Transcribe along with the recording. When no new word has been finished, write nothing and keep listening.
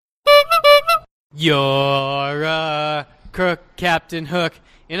You're a crook, Captain Hook.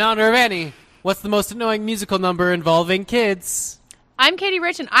 In honor of Annie, what's the most annoying musical number involving kids? I'm Katie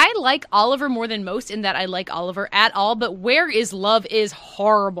Rich, and I like Oliver more than most in that I like Oliver at all, but Where is Love is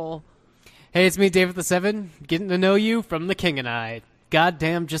horrible. Hey, it's me, David the Seven, getting to know you from The King and I.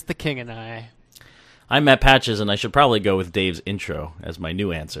 Goddamn, just The King and I. I'm Matt Patches, and I should probably go with Dave's intro as my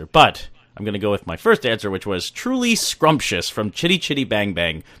new answer, but I'm going to go with my first answer, which was Truly Scrumptious from Chitty Chitty Bang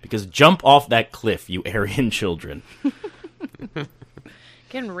Bang, because jump off that cliff, you Aryan children.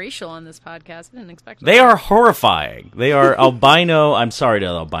 Getting racial on this podcast. I didn't expect that. They are horrifying. They are albino. I'm sorry to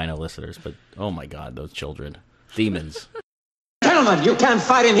albino listeners, but oh my god, those children. Demons. Gentlemen, you can't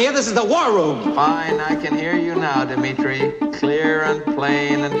fight in here. This is the war room. Fine, I can hear you now, Dimitri. Clear and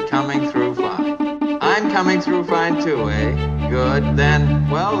plain and coming through fine. I'm coming through fine too, eh? Good. Then,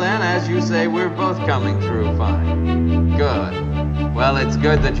 as you say, we're both coming through fine. Good. Well, it's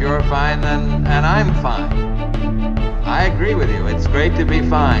good that you're fine then, and I'm fine. I agree with you. It's great to be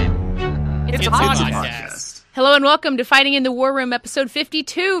fine. It's a podcast. Hello and welcome to Fighting in the War Room, episode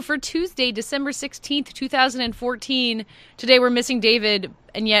 52 for Tuesday, December 16th, 2014. Today we're missing David,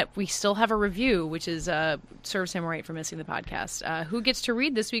 and yet we still have a review, which is serves him right for missing the podcast. Who gets to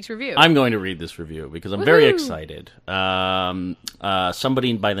read this week's review? I'm going to read this review because I'm very excited.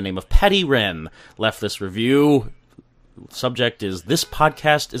 Somebody by the name of Patty Wren left this review. Subject is, "This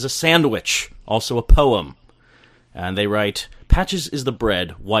podcast is a sandwich," also a poem. And they write, "Patches is the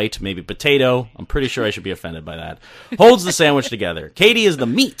bread, white, maybe potato." I'm pretty sure I should be offended by that. "Holds the sandwich together. Katie is the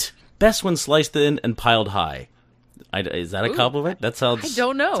meat, best when sliced thin and piled high." Is that a compliment? That sounds... I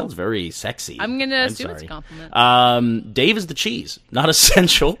don't know. Sounds very sexy. I'm going to assume it's a compliment. Dave is the cheese. Not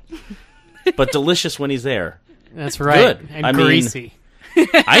essential, but delicious when he's there. That's right. Good. And greasy.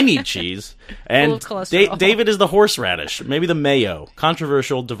 I need cheese. And David is the horseradish, maybe the mayo.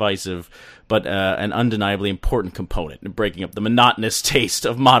 Controversial, divisive, but an undeniably important component in breaking up the monotonous taste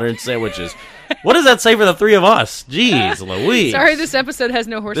of modern sandwiches. What does that say for the three of us? Jeez Louise. Sorry, this episode has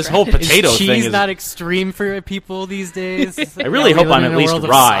no horseradish. This whole potato is thing cheese is not extreme for people these days. I really hope I'm at least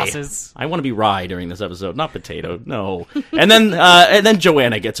rye. Sauces. I want to be rye during this episode, not potato. No. And then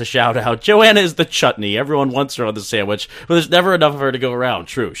Joanna gets a shout out. Joanna is the chutney. Everyone wants her on the sandwich, but there's never enough of her to go around.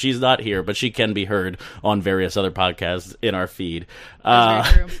 True, she's not here, but she can be heard on various other podcasts in our feed.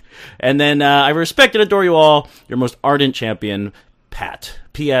 And then I respect and adore you all. Your most ardent champion, Pat.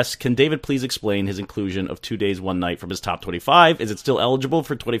 P.S. Can David please explain his inclusion of 2 Days, One Night from his top 25? Is it still eligible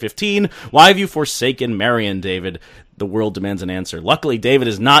for 2015? Why have you forsaken Marion, David? The world demands an answer. Luckily, David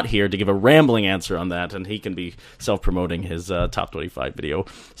is not here to give a rambling answer on that, and he can be self-promoting his top 25 video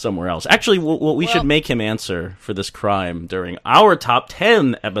somewhere else. Actually, we should make him answer for this crime during our top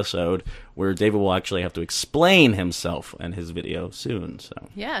 10 episode, where David will actually have to explain himself and his video soon. So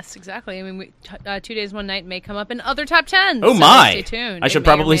yes, exactly. I mean, 2 Days, One Night may come up in other top 10s. Oh, so my! Stay tuned. I should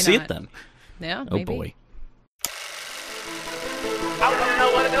probably see it then. Yeah, oh, maybe. Boy. I wanna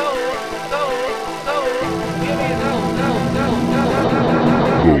know what to go. Give me a go.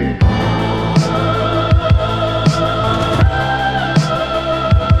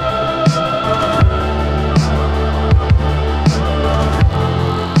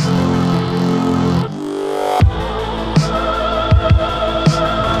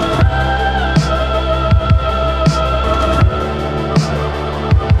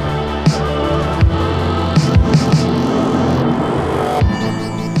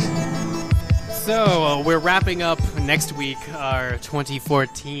 So, we're wrapping up next week our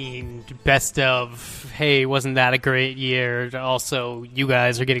 2014 best of, hey, wasn't that a great year? Also, you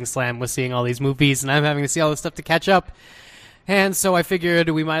guys are getting slammed with seeing all these movies, and I'm having to see all this stuff to catch up. And so I figured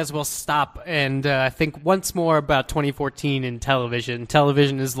we might as well stop and think once more about 2014 in television.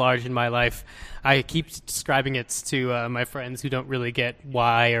 Television is large in my life. I keep describing it to my friends who don't really get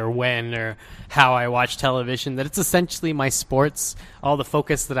why or when or how I watch television, that it's essentially my sports. All the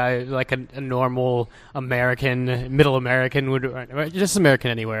focus that I, like a normal American, middle American would, or just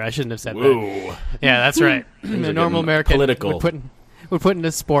American anywhere, I shouldn't have said that. Yeah, that's right. A normal American would put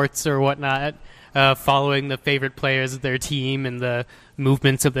into sports or whatnot. Following the favorite players of their team and the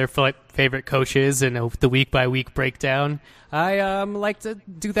movements of their favorite coaches and the week-by-week breakdown. I like to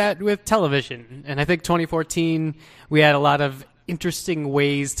do that with television. And I think 2014, we had a lot of interesting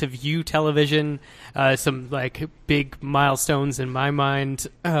ways to view television, some like big milestones in my mind.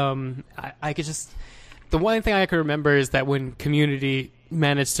 I could just... The one thing I can remember is that when Community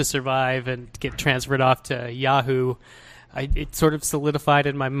managed to survive and get transferred off to Yahoo, it sort of solidified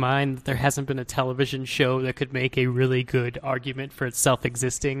in my mind that there hasn't been a television show that could make a really good argument for its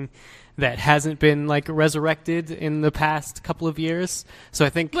self-existing that hasn't been like resurrected in the past couple of years. So I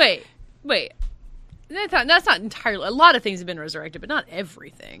think... Wait. That's not entirely. A lot of things have been resurrected, but not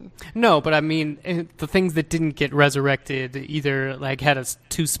everything. No, but I mean, the things that didn't get resurrected either like had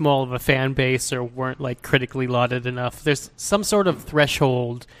too small of a fan base or weren't like critically lauded enough. There's some sort of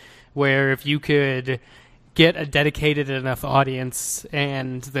threshold where if you could get a dedicated enough audience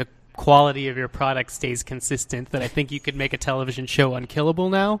and the quality of your product stays consistent, that I think you could make a television show unkillable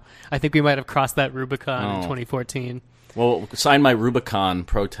now. I think we might have crossed that Rubicon in 2014. Well, sign my Rubicon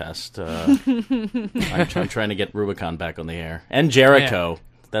protest. I'm trying to get Rubicon back on the air. And Jericho.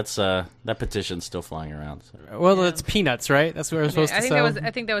 Yeah. That petition's still flying around. So. Well, it's Peanuts, right? That's what we're supposed to sell.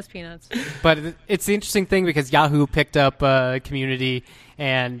 I think that was Peanuts. But it's the interesting thing because Yahoo picked up Community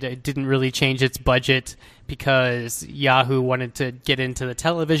and it didn't really change its budget because Yahoo wanted to get into the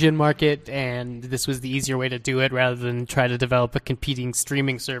television market, and this was the easier way to do it rather than try to develop a competing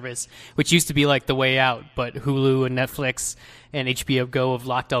streaming service, which used to be like the way out, but Hulu and Netflix and HBO Go have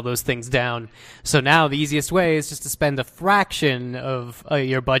locked all those things down. So now the easiest way is just to spend a fraction of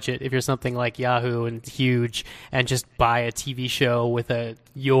your budget if you're something like Yahoo and huge, and just buy a TV show with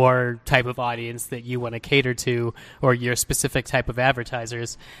your type of audience that you want to cater to or your specific type of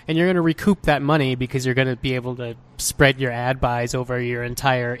advertisers. And you're going to recoup that money because you're going to be able to spread your ad buys over your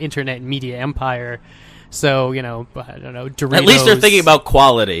entire internet and media empire. So, I don't know, Doritos. At least they're thinking about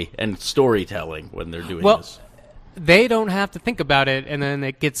quality and storytelling when they're doing this. They don't have to think about it, and then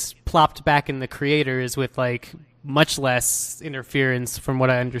it gets plopped back in the creators with like much less interference, from what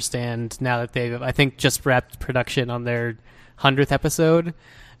I understand. Now that they've, I think, just wrapped production on their 100th episode.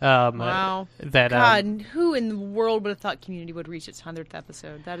 Wow! God, who in the world would have thought Community would reach its 100th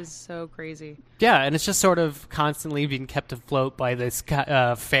episode? That is so crazy. Yeah, and it's just sort of constantly being kept afloat by this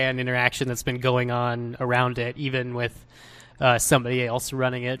fan interaction that's been going on around it, even with somebody else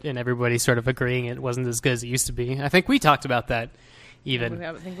running it and everybody sort of agreeing it wasn't as good as it used to be. I think we talked about that even.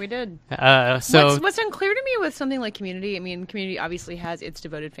 I think we did. So what's unclear to me with something like Community, I mean, Community obviously has its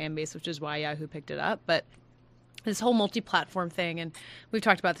devoted fan base, which is why Yahoo picked it up, but this whole multi-platform thing, and we've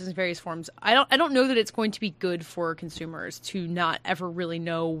talked about this in various forms. I don't know that it's going to be good for consumers to not ever really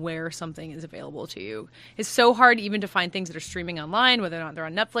know where something is available to you. It's so hard even to find things that are streaming online, whether or not they're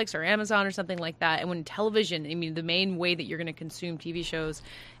on Netflix or Amazon or something like that. And when television, I mean, the main way that you're going to consume TV shows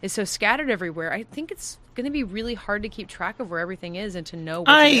is so scattered everywhere, I think it's going to be really hard to keep track of where everything is and to know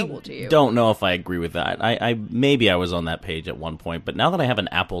what's available to you. I don't know if I agree with that. Maybe I was on that page at one point, but now that I have an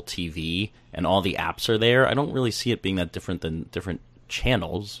Apple TV and all the apps are there, I don't really see it being that different than different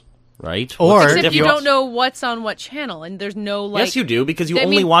channels, right? Or except you don't know what's on what channel, and there's no like. Yes, you do, because you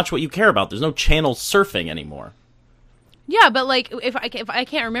only watch what you care about. There's no channel surfing anymore. Yeah, but like if I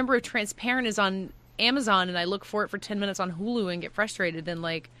can't remember if Transparent is on Amazon and I look for it for 10 minutes on Hulu and get frustrated, then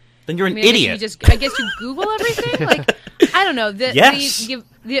like. Then you're an idiot. I guess you Google everything. Like, I don't know. Yes.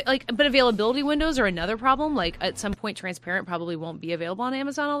 But availability windows are another problem. Like, at some point, Transparent probably won't be available on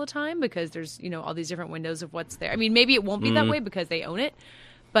Amazon all the time because there's, all these different windows of what's there. I mean, maybe it won't be that way because they own it.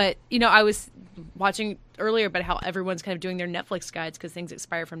 But, I was watching earlier about how everyone's kind of doing their Netflix guides because things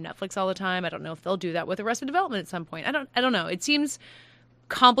expire from Netflix all the time. I don't know if they'll do that with Arrested Development at some point. I don't know. It seems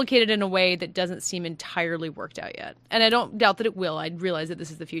complicated in a way that doesn't seem entirely worked out yet. And I don't doubt that it will. I realize that this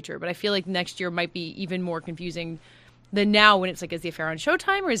is the future, but I feel like next year might be even more confusing than now when it's like, is the affair on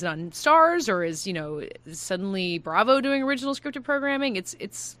Showtime or is it on Starz or is, suddenly Bravo doing original scripted programming?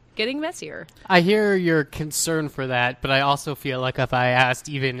 It's getting messier. I hear your concern for that, but I also feel like if I asked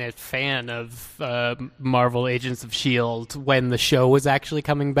even a fan of Marvel Agents of S.H.I.E.L.D. when the show was actually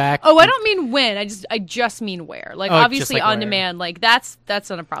coming back. Oh, I don't mean when. I just mean where. Like, obviously like on where. Demand, like, that's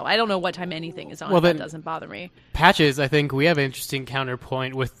not a problem. I don't know what time anything is on. Well, that doesn't bother me. Patches, I think we have an interesting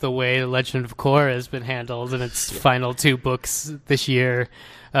counterpoint with the way Legend of Korra has been handled in its final 2 books this year.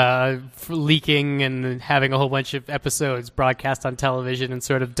 Leaking and having a whole bunch of episodes broadcast on television and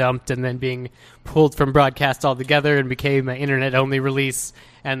sort of dumped and then being pulled from broadcast altogether and became an internet-only release.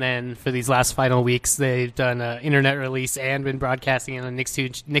 And then for these last final weeks, they've done an internet release and been broadcasting it on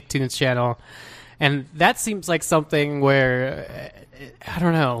Nicktoons channel. And that seems like something where, I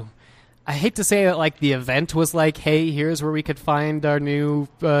don't know, I hate to say that like the event was like, hey, here's where we could find our new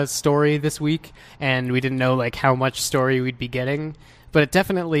story this week. And we didn't know like how much story we'd be getting. But it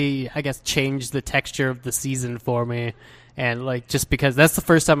definitely, I guess, changed the texture of the season for me. And, like, just because that's the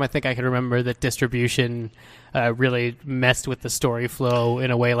first time I think I can remember that distribution really messed with the story flow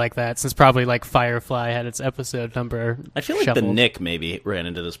in a way like that, since probably, like, Firefly had its episode number I feel like shuffled. the Nick maybe ran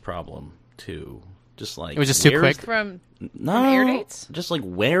into this problem, too. Just like... It was just too quick? From air dates? Just like,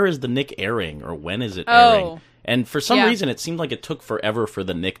 where is the Nick airing, or when is it airing? And for some reason, it seemed like it took forever for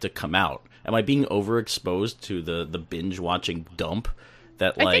the Nick to come out. Am I being overexposed to the binge-watching dump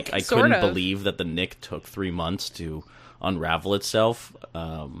that like I couldn't believe that the Nick took 3 months to unravel itself.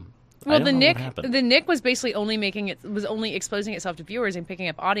 Well, the Nick was basically only exposing itself to viewers and picking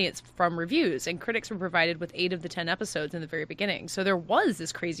up audience from reviews, and critics were provided with 8 of the 10 episodes in the very beginning. So there was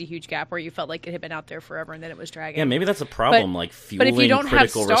this crazy huge gap where you felt like it had been out there forever and then it was dragging. Yeah, maybe that's a problem, fueling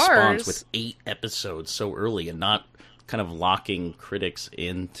critical response with 8 episodes so early and not kind of locking critics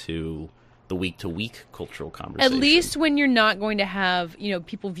into the week-to-week cultural conversation. At least when you're not going to have,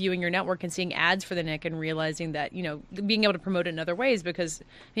 people viewing your network and seeing ads for the Nick and realizing that, being able to promote it in other ways. Because,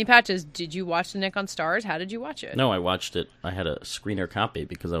 Patches, did you watch the Nick on Starz? How did you watch it? No, I watched it. I had a screener copy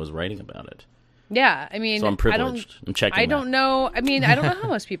because I was writing about it. Yeah, so I'm privileged. I'm checking. I don't know. I don't know how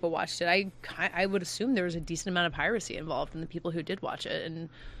most people watched it. I would assume there was a decent amount of piracy involved in the people who did watch it, and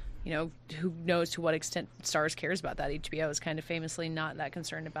who knows to what extent Starz cares about that. HBO is kind of famously not that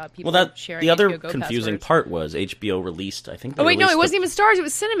concerned about people sharing. The other HBO Go confusing passwords. Part was HBO released. I think. Oh wait, no, it wasn't even Starz. It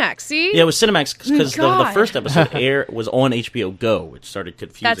was Cinemax. See? Yeah, it was Cinemax because the first episode was on HBO Go, which started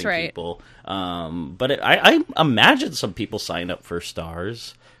confusing That's right. people. But I imagine some people signed up for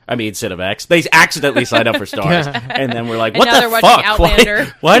Starz. I mean, Cinemax. They accidentally signed up for Starz, and then we're like, "What the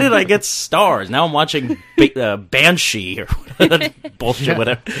fuck? Why did I get Starz? Now I'm watching Banshee or bullshit,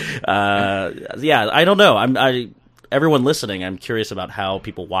 whatever." Yeah, I don't know. Everyone listening, I'm curious about how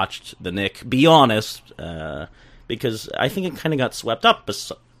people watched the Nick. Be honest, because I think it kind of got swept up.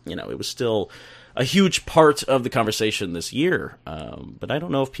 It was still a huge part of the conversation this year, but I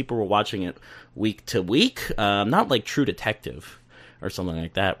don't know if people were watching it week to week. Not like True Detective or something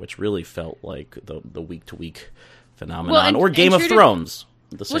like that, which really felt like the week-to-week phenomenon, or Game of Thrones.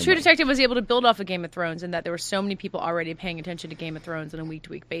 True Detective was able to build off of Game of Thrones in that there were so many people already paying attention to Game of Thrones on a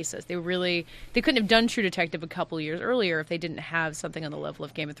week-to-week basis. They couldn't have done True Detective a couple years earlier if they didn't have something on the level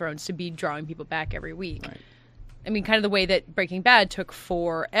of Game of Thrones to be drawing people back every week. Right. I mean, kind of the way that Breaking Bad took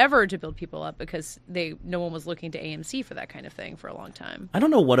forever to build people up because no one was looking to AMC for that kind of thing for a long time. I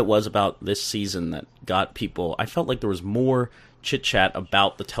don't know what it was about this season that got people. I felt like there was more chit-chat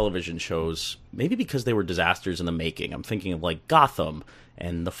about the television shows, maybe because they were disasters in the making. I'm thinking of like Gotham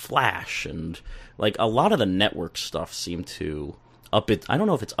and The Flash, and like a lot of the network stuff seemed to up it. I don't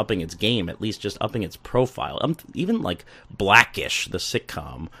know if it's upping its game, at least just upping its profile. Even like Blackish, the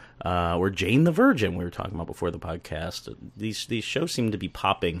sitcom, or Jane the Virgin we were talking about before the podcast. These shows seem to be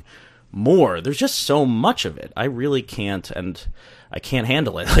popping more. There's just so much of it. I really can't, and I can't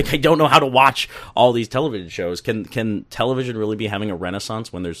handle it. Like, I don't know how to watch all these television shows. Can television really be having a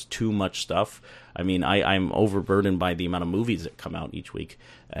renaissance when there's too much stuff? I mean, I'm overburdened by the amount of movies that come out each week,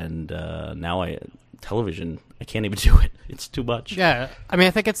 and now television, I can't even do it. It's too much. Yeah, I mean,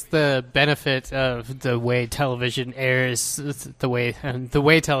 I think it's the benefit of the way television airs, the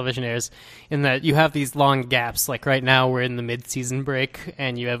way television airs, in that you have these long gaps. Like right now, we're in the mid-season break,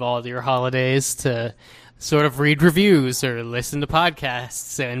 and you have all of your holidays to sort of read reviews or listen to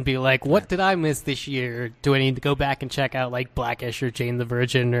podcasts and be like, what did I miss this year? Do I need to go back and check out like Blackish or Jane the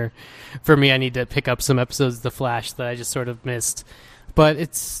Virgin? Or for me, I need to pick up some episodes of The Flash that I just sort of missed. But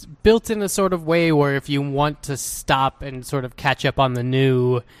it's built in a sort of way where if you want to stop and sort of catch up on the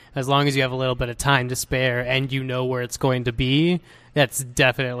new, as long as you have a little bit of time to spare and you know where it's going to be, that's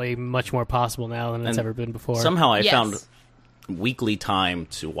definitely much more possible now than it's ever been before. Somehow I found weekly time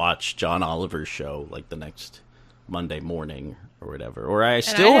to watch John Oliver's show like the next Monday morning or whatever. Or I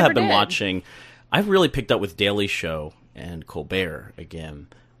still have been watching. I've really picked up with Daily Show and Colbert again.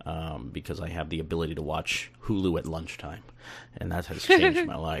 Because I have the ability to watch Hulu at lunchtime, and that has changed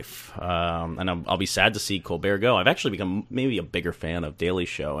my life. And I'll be sad to see Colbert go. I've actually become maybe a bigger fan of Daily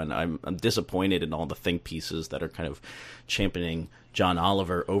Show, and I'm disappointed in all the think pieces that are kind of championing John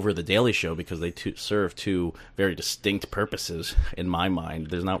Oliver over the Daily Show because they serve two very distinct purposes in my mind.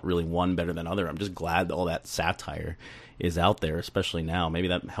 There's not really one better than other. I'm just glad that all that satire is out there, especially now. Maybe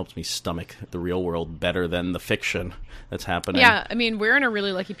that helps me stomach the real world better than the fiction that's happening. Yeah, I mean, we're in a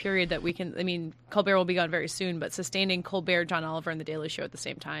really lucky period that we can, I mean, Colbert will be gone very soon, but sustaining Colbert, John Oliver, and The Daily Show at the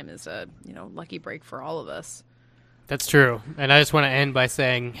same time is a, lucky break for all of us. That's true. And I just want to end by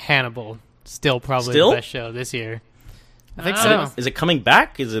saying Hannibal, still probably the best show this year. I think so. Is it coming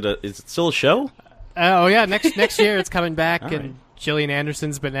back? Is it still a show? Oh yeah, next year it's coming back, and right. Gillian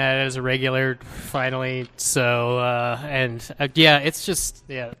Anderson's been added as a regular finally. So it's just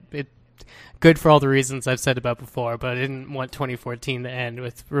good for all the reasons I've said about before. But I didn't want 2014 to end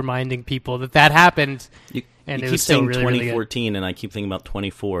with reminding people that happened. You it keep was still saying really, 2014, really and I keep thinking about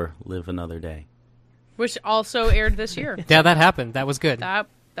 24. Live another day, which also aired this year. Yeah, that happened. That was good. That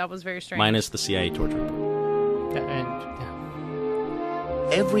was very strange. Minus the CIA torture report.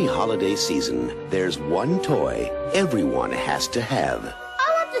 Every holiday season, there's one toy everyone has to have.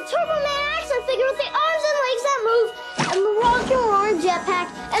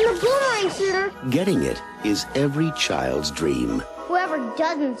 I'm a boomerang shooter. Getting it is every child's dream. Whoever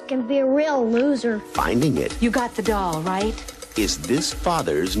doesn't can be a real loser. Finding it You got the doll, right? is this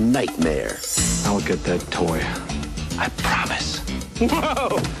father's nightmare. I'll get that toy. I promise.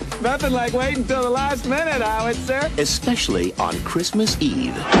 Whoa! Nothing like waiting until the last minute, Howitzer. Especially on Christmas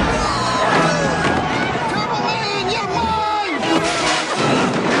Eve.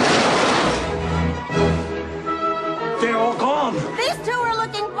 They're all gone. These two are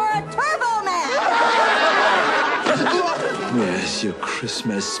looking for a Turbo Man. Where's your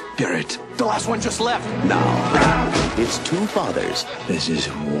Christmas spirit? The last one just left. Now, it's two fathers, This is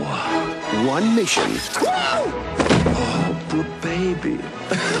war. one mission, Oh, poor baby.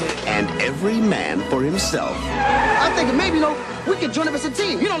 and every man for himself. I'm thinking maybe, we could join up as a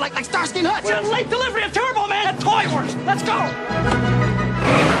team. Like Starsky and Hutch. We're late delivery of Turbo Man at Toy Works. Let's go.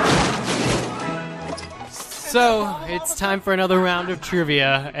 So it's time for another round of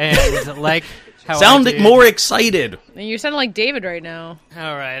trivia, and like how Sounding more excited. You sound like David right now.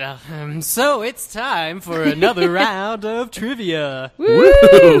 All right, so it's time for another round of trivia.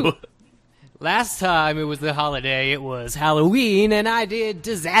 Woo! Last time it was the holiday, it was Halloween, and I did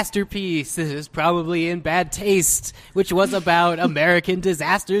Disaster Piece. This is probably in bad taste, which was about American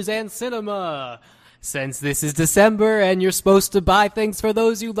disasters and cinema. Since this is December and you're supposed to buy things for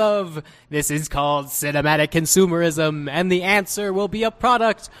those you love, this is called cinematic consumerism, and the answer will be a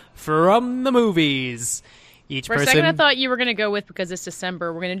product from the movies. Each For a person... second, I thought you were going to go with, because it's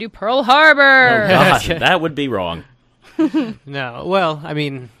December, we're going to do Pearl Harbor. Oh, God, that would be wrong. No, well, I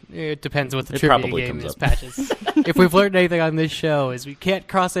mean, it depends what the It trivia probably game comes is, up. Patches. If we've learned anything on this show, is we can't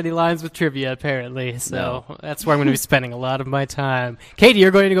cross any lines with trivia, apparently. So No. that's where I'm going to be spending a lot of my time. Katie,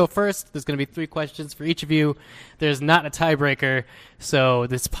 you're going to go first. There's going to be 3 questions for each of you. There's not a tiebreaker, so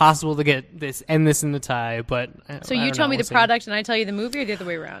it's possible to get this end this in the tie. But So you tell me the product and I tell you the movie, or the other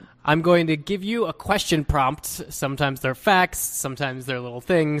way around? I'm going to give you a question prompt. Sometimes they're facts, sometimes they're little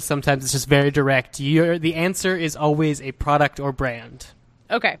things, sometimes it's just very direct. The answer is always a product or brand.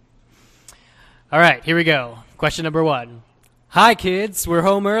 Okay. All right, here we go. Question number 1. Hi, kids. We're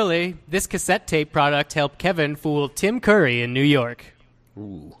home early. This cassette tape product helped Kevin fool Tim Curry in New York.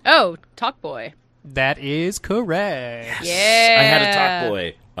 Ooh. Oh, Talk Boy. That is correct. Yeah. I had a talk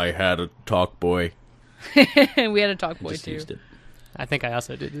boy. I had a talk boy. We had a Talk Boy, Just too. used it. I think I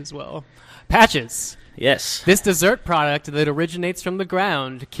also did as well. Patches. Yes. This dessert product that originates from the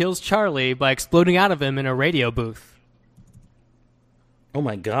ground kills Charlie by exploding out of him in a radio booth. Oh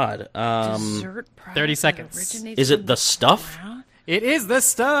my God. Dessert product 30 that seconds. originates Is from it the stuff? ground? It is the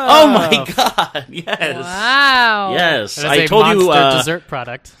stuff. Oh my God. Yes. Wow. Yes. That is I a told you. monster dessert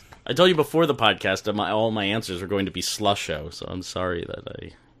product. I told you before the podcast that all my answers were going to be Slusho, so I'm sorry that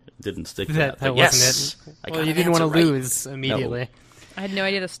I didn't stick to that. That But wasn't yes, it. I Well, got you an didn't want to answer right. lose immediately. I had no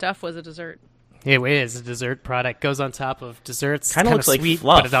idea the stuff was a dessert. It is a dessert product. Goes on top of desserts. Kinda looks like sweet,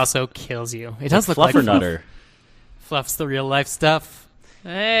 fluff. but it also kills you. It does look like Fluffernutter. Fluff's the real life stuff.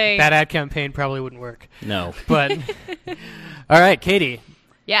 Hey. That ad campaign probably wouldn't work. No. But all right, Katie.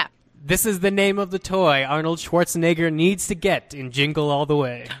 Yeah. This is the name of the toy Arnold Schwarzenegger needs to get in Jingle All the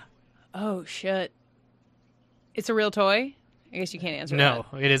Way. Oh, shit. It's a real toy? I guess you can't answer No,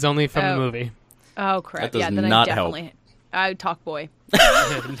 that. it is only from the movie. Oh, crap. That does Yeah, then not I help. definitely... Talk Boy.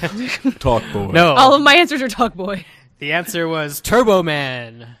 Talk boy. No, All of my answers are Talk Boy. the answer was Turbo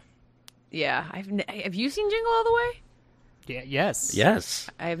Man. Yeah. Have you seen Jingle All the Way? Yeah, yes. Yes.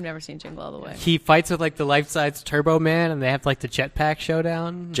 I have never seen Jingle All the Way. He fights with like the life-size Turbo Man, and they have like the jetpack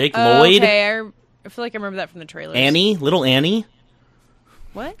showdown. Jake Oh, Lloyd. okay. I feel like I remember that from the trailers. Annie. Little Annie.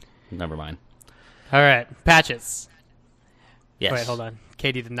 What? Never mind. All right, Patches. Yes. Wait, hold on.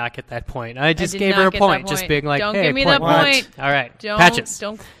 Katie did not get that point. I just did gave not her a get point, that just point. being like, Don't hey, give me that What? point. All right, Don't, Patches.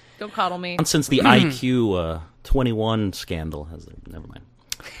 Don't coddle me. Since the IQ 21 scandal has never mind.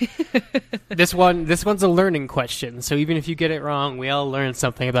 This one's a learning question, so even if you get it wrong, we all learn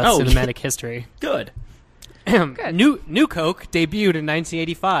something about Oh, cinematic history. Good. New Coke debuted in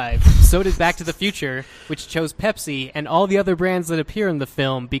 1985. So did Back to the Future, which chose Pepsi and all the other brands that appear in the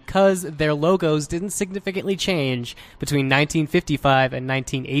film because their logos didn't significantly change between 1955 and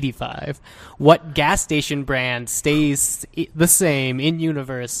 1985. What gas station brand stays the same in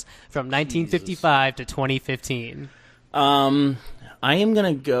universe from 1955 to 2015? I am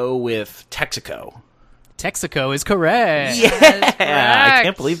gonna go with Texaco. Texaco is correct. Yeah, I correct.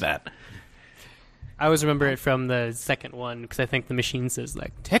 can't believe that. I always remember it from the second one because I think the machine says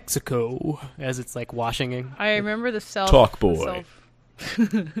like Texaco as it's like washing. I remember the self. Talk Boy.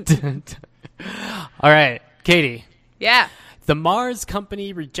 All right, Katie. Yeah. The Mars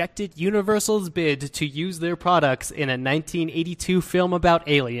Company rejected Universal's bid to use their products in a 1982 film about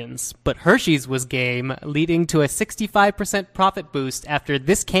aliens, but Hershey's was game, leading to a 65% profit boost after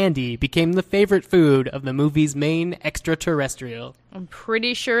this candy became the favorite food of the movie's main extraterrestrial. I'm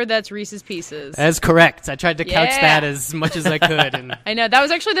pretty sure that's Reese's Pieces. That's correct. I tried to couch that as much as I could. And I know. That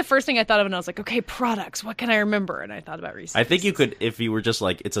was actually the first thing I thought of, and I was like, okay, products, what can I remember? And I thought about Reese's I think Pieces. you could, if you were just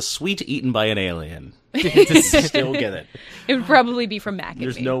like, it's a sweet eaten by an alien, still get it. It would probably be from Mac and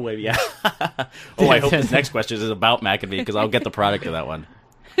There's Me. no way, yeah. Oh, I hope this next question is about Mac and Me, because I'll get the product of that one.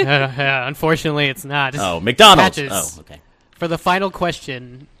 Unfortunately, it's not. Oh, McDonald's. Patches. Oh, okay. For the final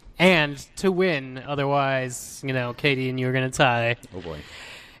question, and to win, otherwise, Katie and you are going to tie. Oh, boy.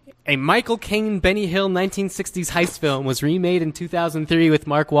 A Michael Caine, Benny Hill 1960s heist film was remade in 2003 with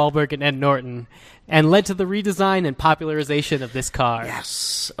Mark Wahlberg and Ed Norton, and led to the redesign and popularization of this car.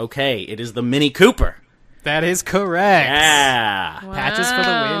 Yes. Okay, it is the Mini Cooper. That is correct. Yeah. Wow. Patches for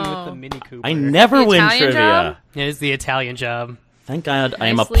the win with the Mini Cooper. I never The win Italian trivia. job? It is the Italian job. Thank God I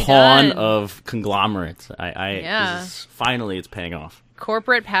am a Nicely pawn done. of conglomerates. Yeah. Finally, it's paying off.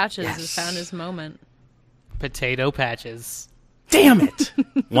 Corporate Patches has found his moment. Potato Patches. Damn it!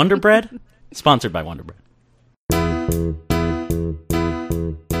 Wonder Bread? Sponsored by Wonder Bread.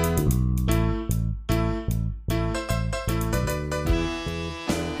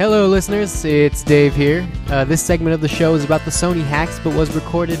 Hello, listeners. It's Dave here. This segment of the show is about the Sony hacks, but was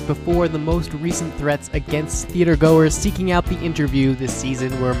recorded before the most recent threats against theatergoers seeking out the interview this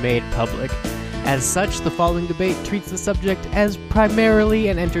season were made public. As such, the following debate treats the subject as primarily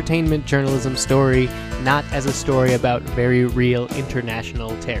an entertainment journalism story, not as a story about very real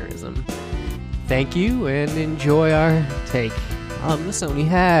international terrorism. Thank you, and enjoy our take on the Sony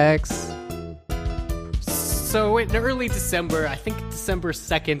hacks. So in early December, I think December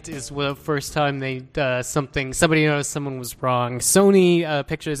 2nd is the first time they somebody noticed someone was wrong. Sony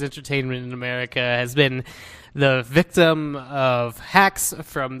Pictures Entertainment in America has been the victim of hacks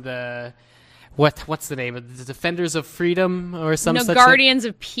from the what's the name of the Defenders of Freedom or some such Guardians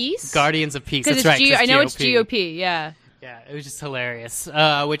of Peace? Guardians of Peace. Because That's right. I know it's GOP. GOP, yeah. Yeah, it was just hilarious.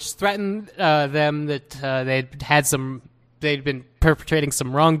 Which threatened them that they'd been perpetrating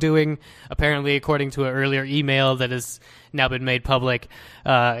some wrongdoing. Apparently, according to an earlier email that has now been made public,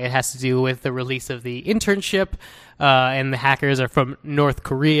 it has to do with the release of the internship. And the hackers are from North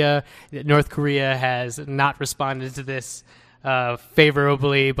Korea. North Korea has not responded to this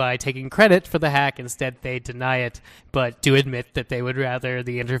favorably by taking credit for the hack. Instead, they deny it, but do admit that they would rather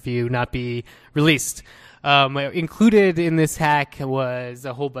the interview not be released. Included in this hack was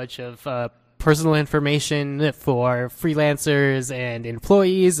a whole bunch of personal information for freelancers and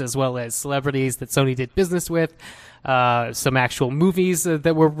employees, as well as celebrities that Sony did business with. Some actual movies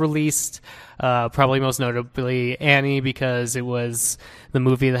that were released, probably most notably Annie, because it was the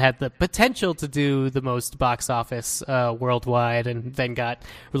movie that had the potential to do the most box office worldwide and then got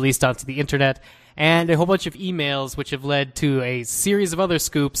released onto the internet. And a whole bunch of emails, which have led to a series of other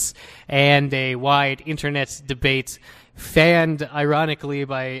scoops and a wide internet debate, fanned ironically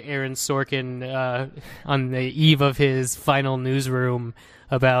by Aaron Sorkin on the eve of his final newsroom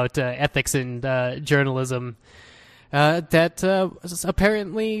about ethics in journalism. That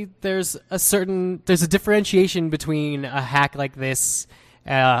apparently there's a differentiation between a hack like this,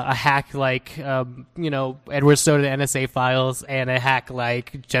 a hack like Edward Snowden NSA files, and a hack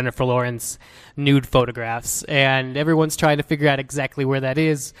like Jennifer Lawrence nude photographs, and everyone's trying to figure out exactly where that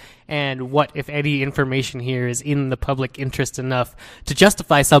is and what, if any, information here is in the public interest enough to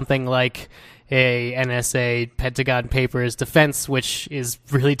justify something like a NSA Pentagon Papers defense, which is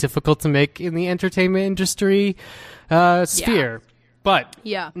really difficult to make in the entertainment industry sphere. But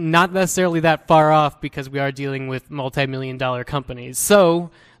not necessarily that far off, because we are dealing with multi-million-dollar companies.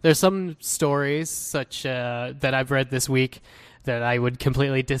 So there's some stories such that I've read this week that I would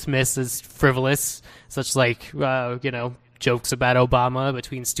completely dismiss as frivolous, such like jokes about Obama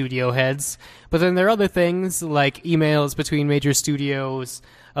between studio heads. But then there are other things like emails between major studios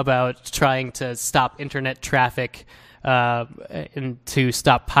about trying to stop internet traffic and to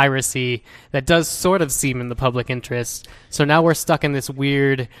stop piracy that does sort of seem in the public interest. So now we're stuck in this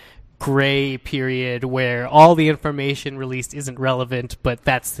weird gray period where all the information released isn't relevant, but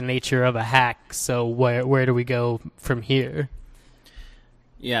that's the nature of a hack. So where do we go from here?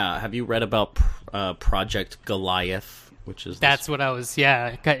 Yeah, have you read about Project Goliath, which is that's what I was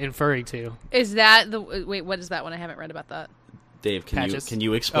inferring to. Is that wait, what is that one? I haven't read about that. Dave, can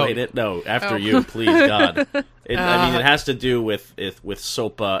you explain it? No, after you, please, God. It has to do with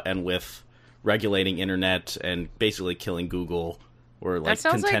SOPA and with regulating internet and basically killing Google or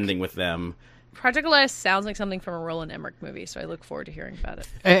contending with them. Project Goliath sounds like something from a Roland Emmerich movie, so I look forward to hearing about it.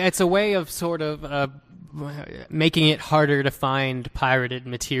 It's a way of sort of making it harder to find pirated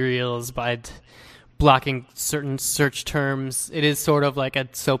materials by blocking certain search terms. It is sort of like a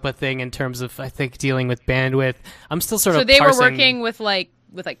SOPA thing in terms of, I think, dealing with bandwidth. I'm still sort of parsing. So they were working with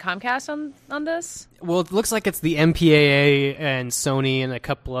Comcast on this? Well, it looks like it's the MPAA and Sony and a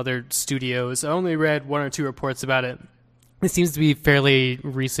couple other studios. I only read one or two reports about it. It seems to be fairly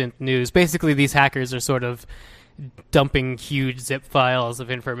recent news. Basically, these hackers are sort of dumping huge zip files of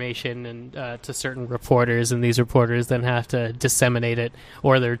information and to certain reporters, and these reporters then have to disseminate it,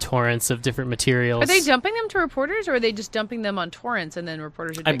 or they're torrents of different materials. Are they dumping them to reporters, or are they just dumping them on torrents and then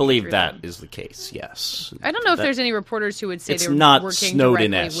reporters are I believe through that them? is the case, yes. I don't know if there's any reporters who would say it's they were not working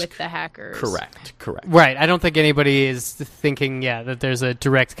Snowden-esque. directly with the hackers. Correct. Right. I don't think anybody is thinking, that there's a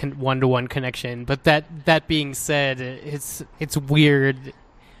direct one-to-one connection. But that being said, it's weird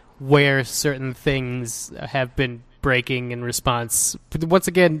where certain things have been breaking in response. Once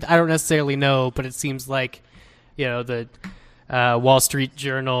again, I don't necessarily know, but it seems like, the Wall Street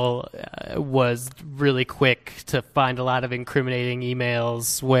Journal was really quick to find a lot of incriminating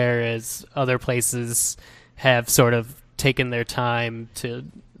emails, whereas other places have sort of taken their time to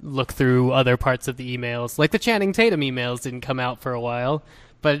look through other parts of the emails. Like the Channing Tatum emails didn't come out for a while,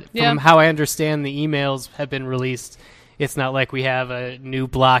 but from how I understand the emails have been released, it's not like we have a new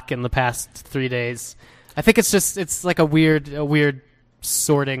block in the past 3 days. I think it's like a weird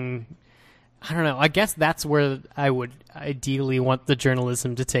sorting. I don't know. I guess that's where I would ideally want the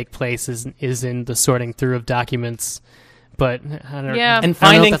journalism to take place is in the sorting through of documents. But I don't know. And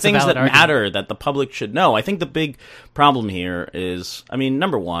finding things that matter that the public should know. I think the big problem here is,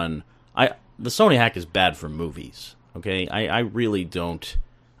 number one, the Sony hack is bad for movies. Okay, I really don't.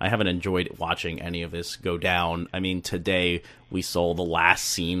 I haven't enjoyed watching any of this go down. Today we saw the last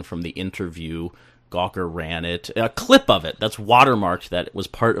scene from the interview. Gawker ran it. A clip of it that's watermarked that was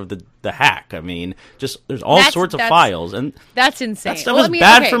part of the hack. There's all sorts of files. And that's insane. That stuff is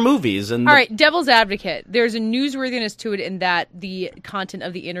bad for movies. And all right, devil's advocate. There's a newsworthiness to it in that the content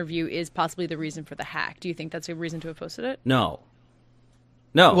of the interview is possibly the reason for the hack. Do you think that's a reason to have posted it? No.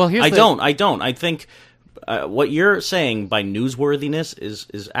 Well, I don't. I think... what you're saying by newsworthiness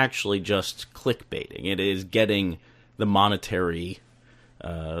is actually just clickbaiting. It is getting the monetary,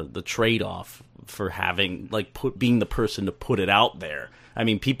 the trade-off for having, being the person to put it out there.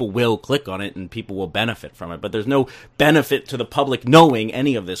 People will click on it and people will benefit from it, but there's no benefit to the public knowing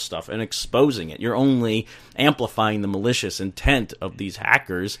any of this stuff and exposing it. You're only amplifying the malicious intent of these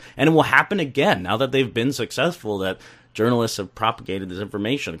hackers, and it will happen again now that they've been successful, that journalists have propagated this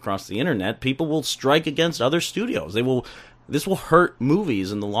information across the internet. People will strike against other studios. This will hurt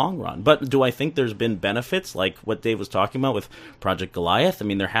movies in the long run. But do I think there's been benefits like what Dave was talking about with Project Goliath?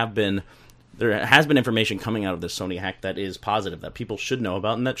 There has been information coming out of this Sony hack that is positive, that people should know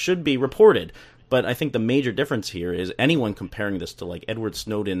about and that should be reported. But I think the major difference here is anyone comparing this to Edward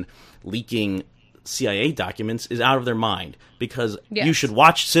Snowden leaking CIA documents is out of their mind, because you should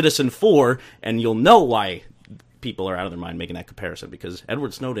watch Citizen4 and you'll know why people are out of their mind making that comparison, because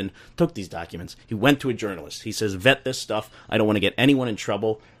Edward Snowden took these documents. He went to a journalist. He says, vet this stuff. I don't want to get anyone in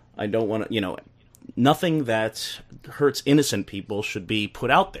trouble. I don't want to, nothing that hurts innocent people should be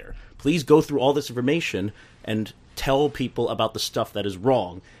put out there. Please go through all this information and tell people about the stuff that is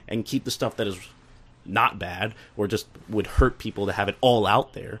wrong and keep the stuff that is not bad or just would hurt people to have it all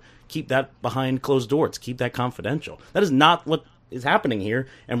out there. Keep that behind closed doors. Keep that confidential. That is not what is happening here,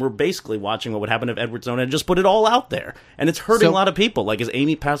 and we're basically watching what would happen if Edward Snowden had just put it all out there, and it's hurting a lot of people. Is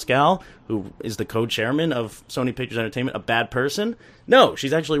Amy Pascal, who is the co-chairman of Sony Pictures Entertainment, a bad person? No,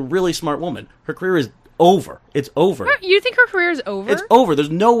 she's actually a really smart woman. Her career is over. It's over. You think her career is over? It's over. There's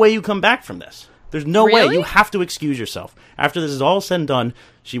no way you come back from this. There's no way. You have to excuse yourself. After this is all said and done,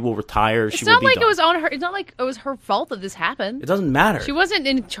 she will retire. She will be done. It was on her. It's not like it was her fault that this happened. It doesn't matter. She wasn't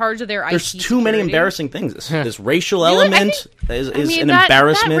in charge of their IT There's too many embarrassing things. This racial element is an that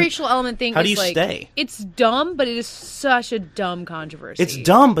embarrassment. That racial element thing. How do you stay? It's dumb, but it is such a dumb controversy. It's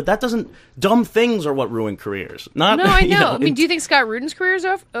dumb, but that doesn't. Dumb things are what ruin careers. Not. No, I know. Do you think Scott Rudin's career is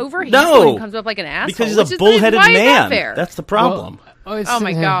over? No, he comes up like an asshole because he's a bullheaded man. That's the problem. Oh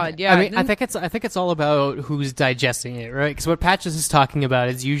my God! Yeah, I think it's all about who's digesting it, right? Because what Patches is talking about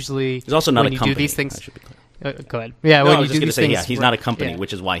is usually he's also not when a you company. do these things. Go ahead. Yeah, I was just going to say, he's not a company,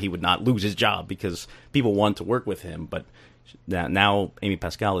 which is why he would not lose his job, because people want to work with him. But now Amy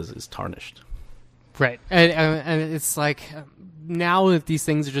Pascal is tarnished. Right, and it's like now that these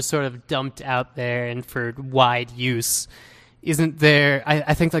things are just sort of dumped out there and for wide use, isn't there?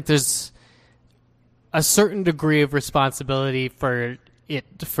 I think there's a certain degree of responsibility for it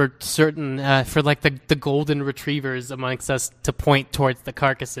for certain for like the golden retrievers amongst us to point towards the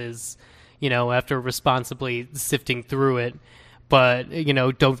carcasses, after responsibly sifting through it. But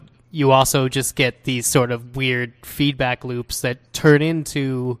don't you also just get these sort of weird feedback loops that turn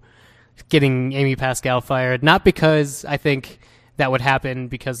into getting Amy Pascal fired? Not because I think that would happen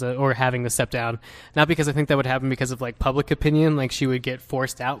or having to step down. Not because I think that would happen because of like public opinion, like she would get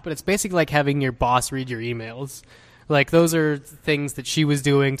forced out, but it's basically like having your boss read your emails. Like those are things that she was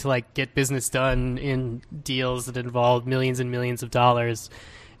doing to like get business done in deals that involved millions and millions of dollars.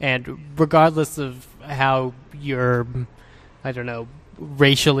 And regardless of how you're, I don't know,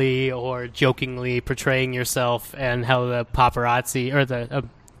 racially or jokingly portraying yourself and how the paparazzi or the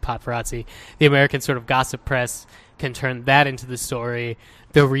American sort of gossip press can turn that into the story.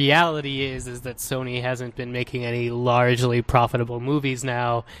 The reality is that Sony hasn't been making any largely profitable movies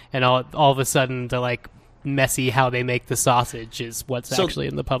now, and all of a sudden the like messy how they make the sausage is what's actually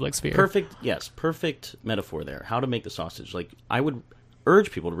in the public sphere. Perfect metaphor there. How to make the sausage. Like, I would urge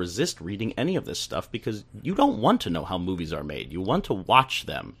people to resist reading any of this stuff because you don't want to know how movies are made. You want to watch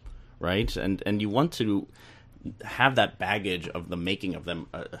them, right? And you want to have that baggage of the making of them.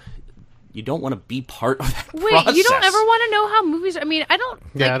 You don't want to be part of that process. You don't ever want to know how movies... I mean, I don't...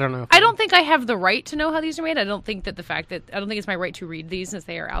 I don't know. I don't think I have the right to know how these are made. I don't think it's my right to read these since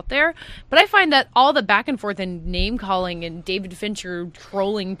they are out there. But I find that all the back and forth and name-calling and David Fincher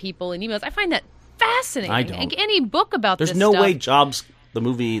trolling people in emails, I find that fascinating. I don't. Like, any book about There's this no stuff... way Jobs, the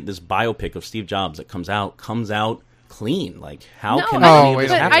movie, this biopic of Steve Jobs that comes out clean. Like, how can any of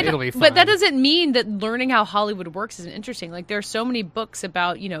this happen? It'll be fine. But that doesn't mean that learning how Hollywood works isn't interesting. Like, there are so many books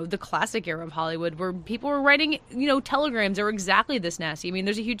about, the classic era of Hollywood where people were writing, telegrams that were exactly this nasty. I mean,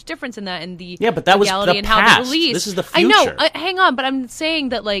 there's a huge difference in that and the but that was legality the and past. how they're released. This is the future. I know. Hang on, but I'm saying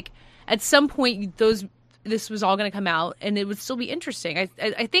that, like, at some point, this was all going to come out and it would still be interesting.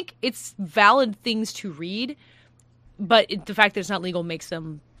 I think it's valid things to read, but the fact that it's not legal makes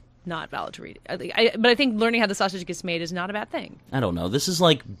them not valid to read. But I think learning how the sausage gets made is not a bad thing. I don't know. This is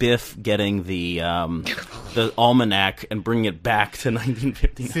like Biff getting the almanac and bringing it back to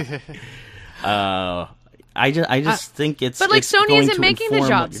 1959. I just think it's. But like it's Sony isn't to making the inform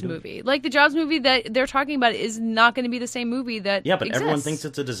Jobs movie. Like the Jobs movie that they're talking about is not going to be the same movie that. Yeah, but exists. everyone thinks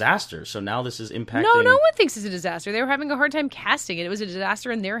it's a disaster. So now this is impacting. No one thinks it's a disaster. They were having a hard time casting it. It was a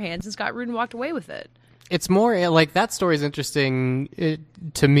disaster in their hands, and Scott Rudin walked away with it. It's more like that story is interesting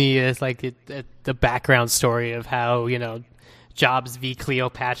to me. It's like the background story of how Jobs v.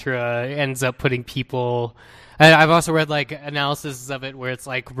 Cleopatra ends up putting people. And I've also read like analysis of it where it's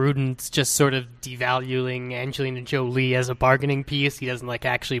like Rudin's just sort of devaluing Angelina Jolie as a bargaining piece. He doesn't like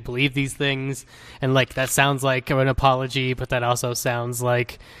actually believe these things, and like that sounds like an apology, but that also sounds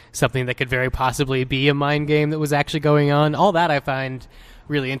like something that could very possibly be a mind game that was actually going on. All that I find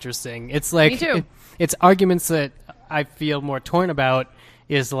really interesting. It's like Me too. It's arguments that I feel more torn about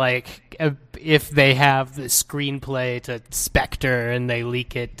is like if they have the screenplay to Spectre and they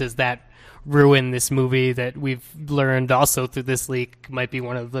leak it, does that ruin this movie that we've learned also through this leak might be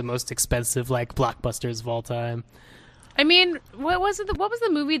one of the most expensive like blockbusters of all time? I mean, what was the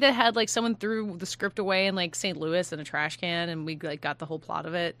movie that had like someone threw the script away in like St. Louis in a trash can and we like got the whole plot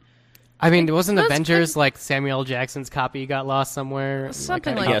of it? I mean, it wasn't Avengers like Samuel L. Jackson's copy got lost somewhere.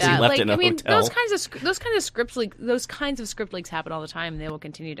 Something like Yes, that. he left it in a hotel. Those kinds of script leaks happen all the time, and they will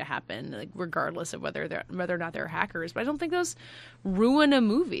continue to happen, like regardless of whether or not they're hackers. But I don't think those ruin a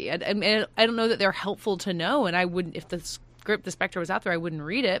movie. I don't know that they're helpful to know, and I wouldn't if the Spectre was out there, I wouldn't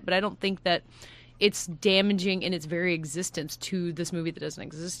read it. But I don't think that it's damaging in its very existence to this movie that doesn't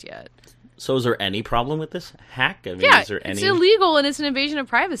exist yet. So is there any problem with this hack? I mean, yeah, is there any... it's illegal and it's an invasion of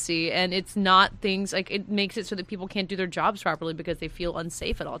privacy, and it's not things like it makes it so that people can't do their jobs properly because they feel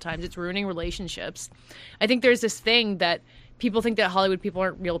unsafe at all times. It's ruining relationships. I think there's this thing that people think that Hollywood people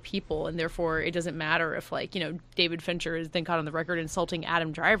aren't real people, and therefore it doesn't matter if David Fincher is then caught on the record insulting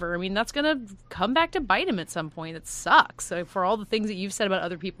Adam Driver. I mean, that's going to come back to bite him at some point. It sucks. So for all the things that you've said about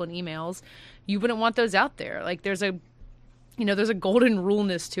other people in emails, you wouldn't want those out there. Like there's a golden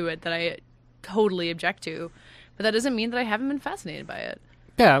ruleness to it that I totally object to, but that doesn't mean that I haven't been fascinated by it.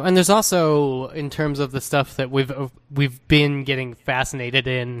 Yeah, and there's also, in terms of the stuff that we've been getting fascinated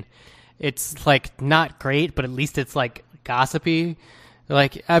in, it's like not great, but at least it's like gossipy.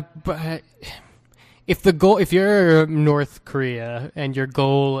 Like if you're North Korea and your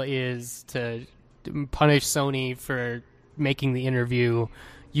goal is to punish Sony for making the interview,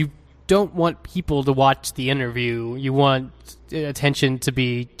 you don't want people to watch the interview. You want attention to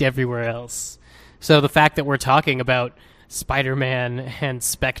be everywhere else. So the fact that we're talking about Spider-Man and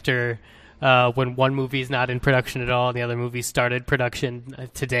Spectre when one movie's not in production at all and the other movie started production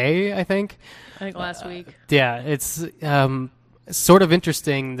today, I think last week. Yeah, it's sort of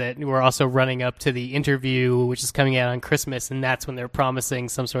interesting that we're also running up to the interview, which is coming out on Christmas, and that's when they're promising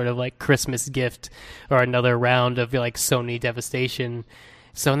some sort of like Christmas gift or another round of like Sony devastation.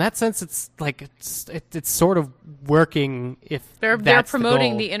 So in that sense, it's like it's sort of working. If they're that's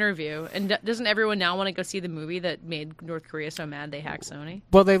promoting the the interview, and doesn't everyone now want to go see the movie that made North Korea so mad they hacked Sony?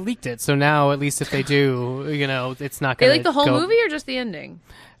 Well, they leaked it, so now at least if they do, it's not going to. They leaked the whole movie or just the ending?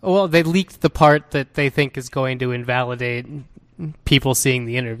 Well, they leaked the part that they think is going to invalidate people seeing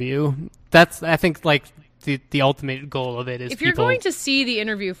the interview. That's, I think, like the ultimate goal of it is. If you're going to see the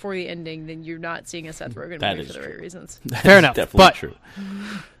interview for the ending, then you're not seeing a Seth Rogen movie for the right reasons. Fair enough. Definitely true.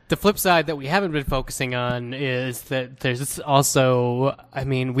 The flip side that we haven't been focusing on is that there's also, I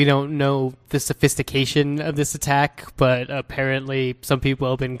mean, we don't know the sophistication of this attack, but apparently some people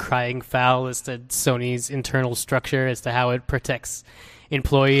have been crying foul as to Sony's internal structure, as to how it protects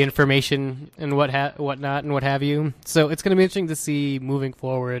employee information and whatnot and what have you. So it's going to be interesting to see moving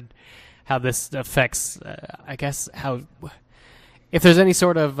forward how this affects, I guess, if there's any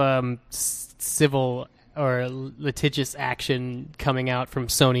sort of civil or litigious action coming out from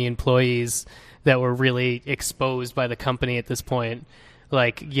Sony employees that were really exposed by the company at this point.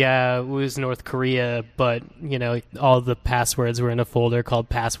 Like, yeah, it was North Korea, but, all the passwords were in a folder called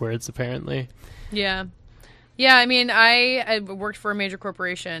passwords, apparently. Yeah. Yeah, I mean, I worked for a major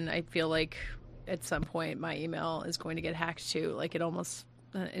corporation. I feel like at some point my email is going to get hacked too. Like, it almost,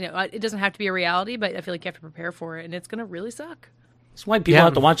 it doesn't have to be a reality, but I feel like you have to prepare for it, and it's going to really suck. That's why people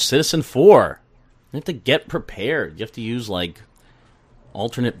have to watch Citizen 4. You have to get prepared. You have to use, like,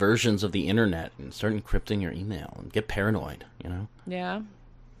 alternate versions of the internet and start encrypting your email and get paranoid, Yeah.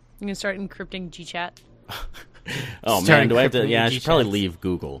 You can start encrypting GChat. Oh, man, do I have to? Yeah, I should probably leave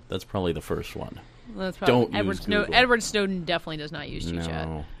Google. That's probably the first one. Well, that's probably, Don't use Google. Edward Snowden definitely does not use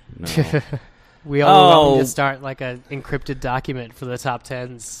GChat. No. We all want to start like an encrypted document for the top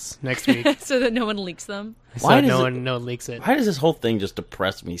 10s next week. So that no one leaks them? No one leaks it. Why does this whole thing just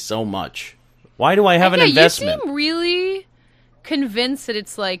depress me so much? Why do I have an investment? You seem really convinced that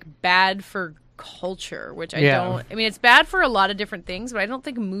it's like bad for culture, which I don't. I mean, it's bad for a lot of different things, but I don't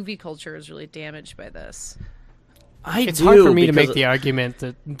think movie culture is really damaged by this. It's hard for me to make the argument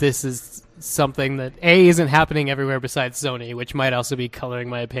that this is something that A, isn't happening everywhere besides Sony, which might also be coloring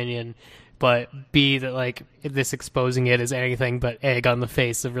my opinion, but B, that like this exposing it is anything but egg on the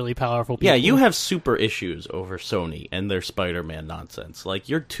face of really powerful people. Yeah, you have super issues over Sony and their Spider-Man nonsense. Like,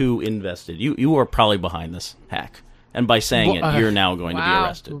 you're too invested. You are probably behind this hack. And by saying it, you're now going to be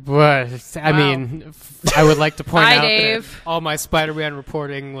arrested. But, I mean, I would like to point out Dave. that all my Spider-Man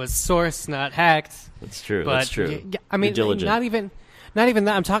reporting was sourced, not hacked. That's true. But, that's true. I mean, not even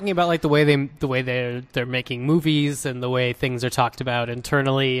that. I'm talking about like the way they're making movies and the way things are talked about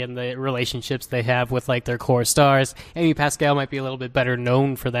internally and the relationships they have with like their core stars. Amy Pascal might be a little bit better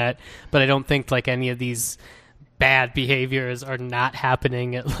known for that, but I don't think like any of these bad behaviors are not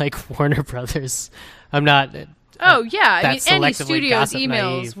happening at like Warner Brothers. I'm not. Oh, yeah. I mean, any studio's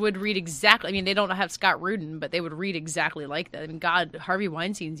emails naive. would read exactly. I mean, they don't have Scott Rudin, but they would read exactly like that. I mean, God, Harvey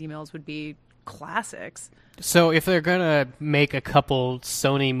Weinstein's emails would be classics. So if they're going to make a couple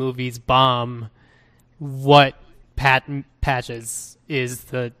Sony movies bomb, what patches is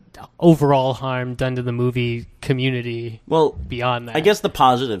the overall harm done to the movie community beyond that? I guess the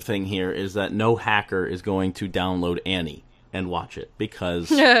positive thing here is that no hacker is going to download Annie and watch it,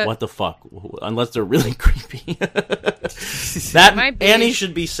 because what the fuck, unless they're really creepy. Annie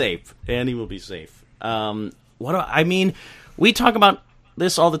should be safe. Annie will be safe. I mean, we talk about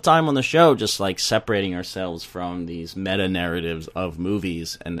this all the time on the show, just like separating ourselves from these meta narratives of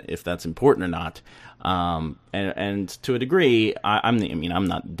movies and if that's important or not. And to a degree, I'm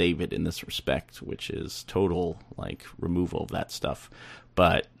not David in this respect, which is total like removal of that stuff.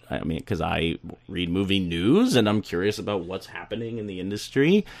 But I mean, because I read movie news and I'm curious about what's happening in the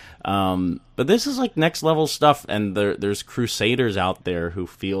industry. But this is like next level stuff, and there's crusaders out there who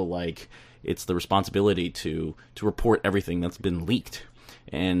feel like it's the responsibility to report everything that's been leaked.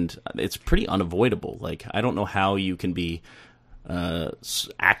 And it's pretty unavoidable. Like, I don't know how you can be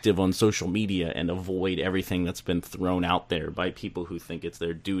active on social media and avoid everything that's been thrown out there by people who think it's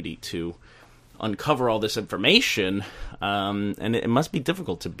their duty to uncover all this information. And it must be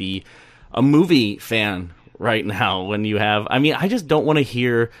difficult to be a movie fan right now when you have... I mean, I just don't want to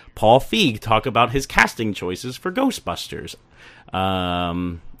hear Paul Feig talk about his casting choices for Ghostbusters.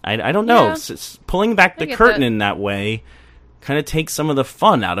 I don't know. Yeah. Pulling back the curtain in that way kind of takes some of the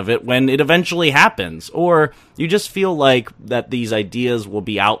fun out of it when it eventually happens. Or you just feel like that these ideas will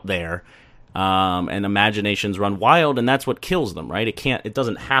be out there and imaginations run wild, and that's what kills them, right? It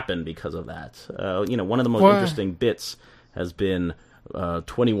doesn't happen because of that. One of the most interesting bits has been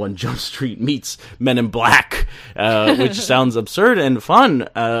 21 Jump Street meets Men in Black, which sounds absurd and fun,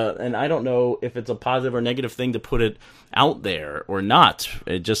 and I don't know if it's a positive or negative thing to put it out there or not.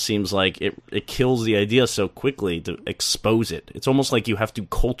 It just seems like it kills the idea so quickly to expose it. It's almost like you have to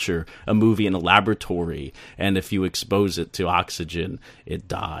culture a movie in a laboratory, and if you expose it to oxygen, it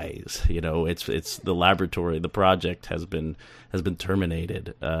dies. It's the laboratory. The project has been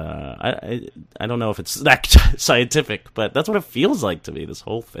terminated. I don't know if it's that scientific, but that's what it feels like to me, this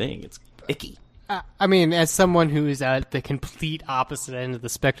whole thing. It's icky. I mean, as someone who's at the complete opposite end of the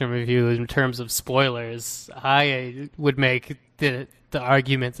spectrum of you in terms of spoilers, I would make the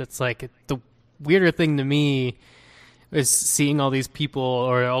argument that's like the weirder thing to me is seeing all these people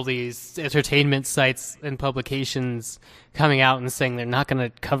or all these entertainment sites and publications coming out and saying they're not going to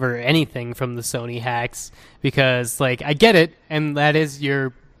cover anything from the Sony hacks because, like, I get it, and that is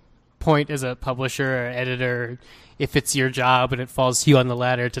your point as a publisher or editor. If it's your job and it falls to you on the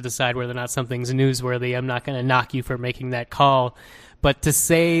ladder to decide whether or not something's newsworthy, I'm not going to knock you for making that call. But to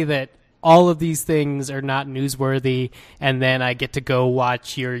say that all of these things are not newsworthy, and then I get to go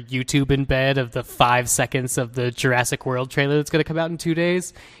watch your YouTube embed of the 5 seconds of the Jurassic World trailer that's going to come out in 2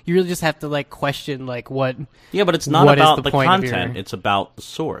 days, you really just have to like question like what. Yeah, but it's not about the content. It's about the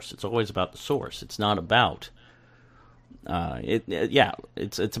source. It's always about the source. It's not about.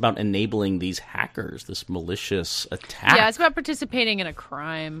 It's about enabling these hackers, this malicious attack. Yeah, it's about participating in a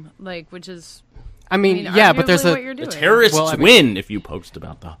crime, which is. I mean, yeah, but there's the terrorists win if you post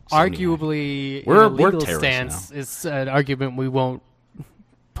about the arguably we're legal stance now. Is an argument we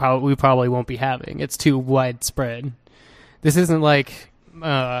probably won't be having. It's too widespread. This isn't like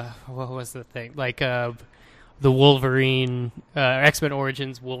what was the thing like the Wolverine X-Men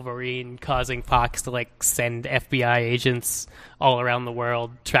Origins Wolverine causing Fox to like send FBI agents all around the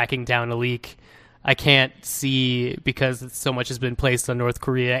world tracking down a leak. I can't see, because so much has been placed on North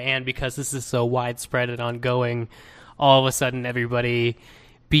Korea and because this is so widespread and ongoing, all of a sudden everybody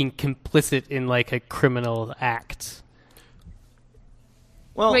being complicit in like a criminal act.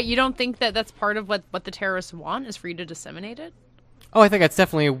 Well, wait, you don't think that that's part of what the terrorists want is for you to disseminate it? Oh, I think that's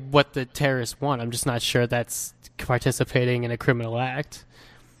definitely what the terrorists want. I'm just not sure that's participating in a criminal act.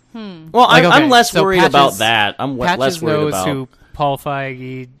 Well, I'm less worried about that. I'm less worried about who Paul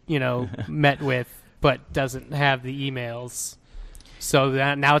Feige, met with, but doesn't have the emails. So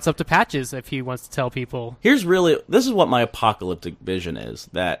now it's up to Patches if he wants to tell people. This is what my apocalyptic vision is,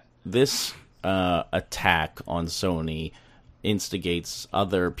 that this attack on Sony instigates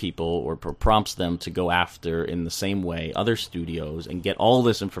other people or prompts them to go after, in the same way, other studios and get all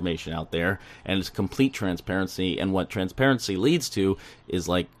this information out there, and it's complete transparency. And what transparency leads to is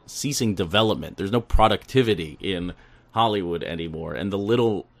like ceasing development. There's no productivity in Hollywood anymore, and the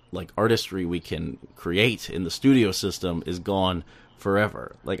little like artistry we can create in the studio system is gone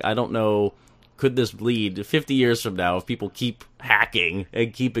forever. Like, I don't know, could this lead 50 years from now, if people keep hacking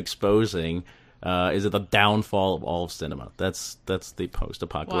and keep exposing, is it the downfall of all of cinema? That's the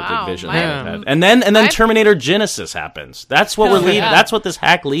post-apocalyptic vision I've had. And then Terminator Genesis happens. That's what that's what this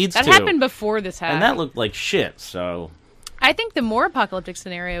hack leads to. That happened before this hack. And that looked like shit, so I think the more apocalyptic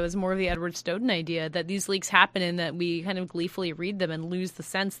scenario is more of the Edward Snowden idea, that these leaks happen and that we kind of gleefully read them and lose the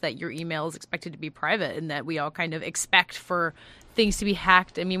sense that your email is expected to be private, and that we all kind of expect for things to be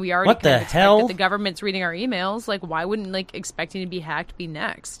hacked. I mean, we already expect that the government's reading our emails. Like, why wouldn't expecting to be hacked be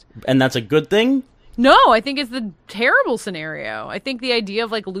next? And that's a good thing? No, I think it's the terrible scenario. I think the idea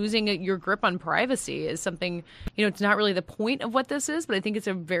of losing your grip on privacy is something, it's not really the point of what this is, but I think it's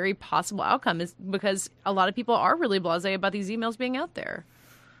a very possible outcome, is because a lot of people are really blasé about these emails being out there.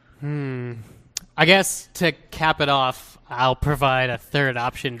 I guess to cap it off, I'll provide a third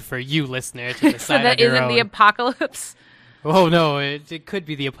option for you, listener, to decide so that on your isn't own. The apocalypse? Oh, no, it could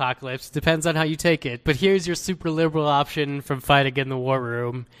be the apocalypse. Depends on how you take it. But here's your super liberal option from Fighting in the War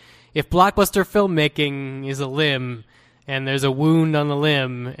Room. If blockbuster filmmaking is a limb, and there's a wound on the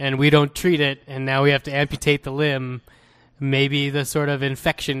limb, and we don't treat it, and now we have to amputate the limb, maybe the sort of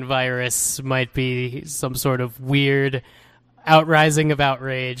infection virus might be some sort of weird outrising of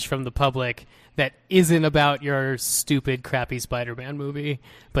outrage from the public that isn't about your stupid, crappy Spider-Man movie,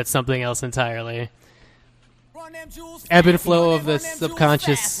 but something else entirely. Ebb and flow of the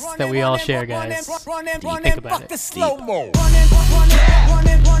subconscious that we all share, guys. Think about it.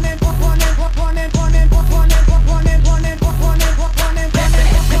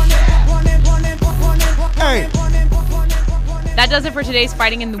 Hey. That does it for today's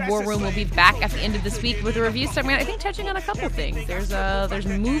Fighting in the War Room. We'll be back at the end of this week with a review segment, I think touching on a couple things. There's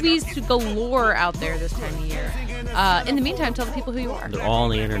movies galore out there this time of year. In the meantime, tell the people who you are. They're all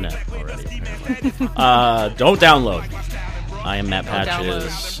on the internet already, apparently. Don't download. I am Matt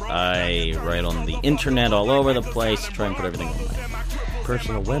Patches. I write on the internet all over the place. Try and put everything on my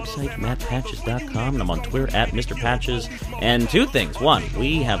personal website, mattpatches.com, and I'm on Twitter at Mr. Patches. And two things. One,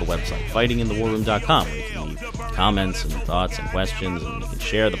 we have a website, fightinginthewarroom.com, where you can leave comments and thoughts and questions, and you can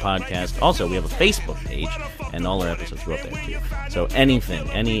share the podcast. Also, we have a Facebook page, and all our episodes go up there, too. So anything,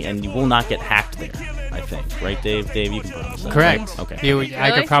 and you will not get hacked there, I think. Right, Dave? Dave, you can promise that. Correct. Okay. Really?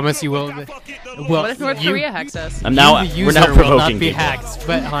 I can promise you will. Well, what if North Korea hacks us? We're now will provoking not be people. hacked,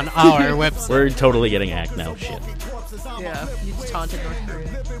 but on our website. We're totally getting hacked now. Shit. Yeah, you just taunted North Korea.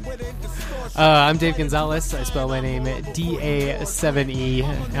 I'm Dave Gonzalez. I spell my name DA7E.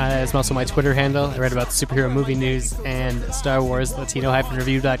 It's also my Twitter handle. I write about superhero movie news and Star Wars,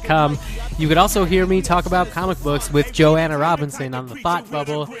 Latino-review.com. You could also hear me talk about comic books with Joanna Robinson on the Thought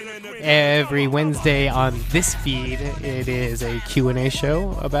Bubble every Wednesday on this feed. It is a Q&A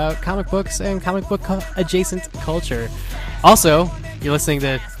show about comic books and comic book adjacent culture. Also, you're listening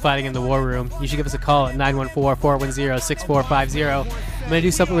to Fighting in the War Room. You should give us a call at 914-410-6450. I'm going to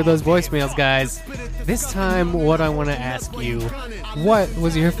do something with those voicemails, guys. This time, what I want to ask you, what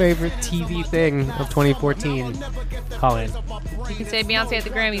was your favorite TV thing of 2014? Call in. You can say Beyonce at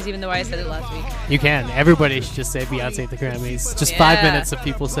the Grammys, even though I said it last week. You can. Everybody should just say Beyonce at the Grammys. Just 5 minutes of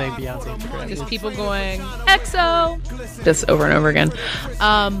people saying Beyonce at the Grammys. Just people going, EXO! Just over and over again.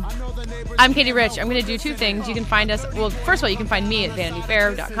 I'm Katie Rich. I'm going to do two things. You can find us, well, first of all, you can find me at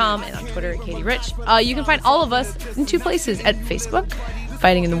VanityFair.com and on Twitter at Katie Rich. You can find all of us in two places, at Facebook,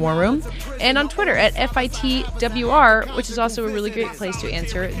 Fighting in the War Room, and on Twitter at FITWR, which is also a really great place to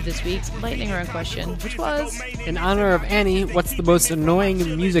answer this week's lightning round question, which was... In honor of Annie, what's the most annoying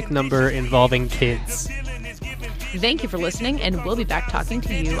music number involving kids? Thank you for listening, and we'll be back talking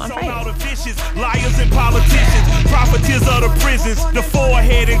to you on Friday. Liars and politicians, profiteers of the prisons, the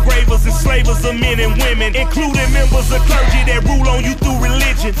forehead engravers, enslavers of men and women, including members of clergy that rule on you through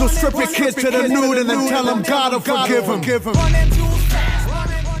religion. So strip your kids to the nude and then tell them God will forgive them.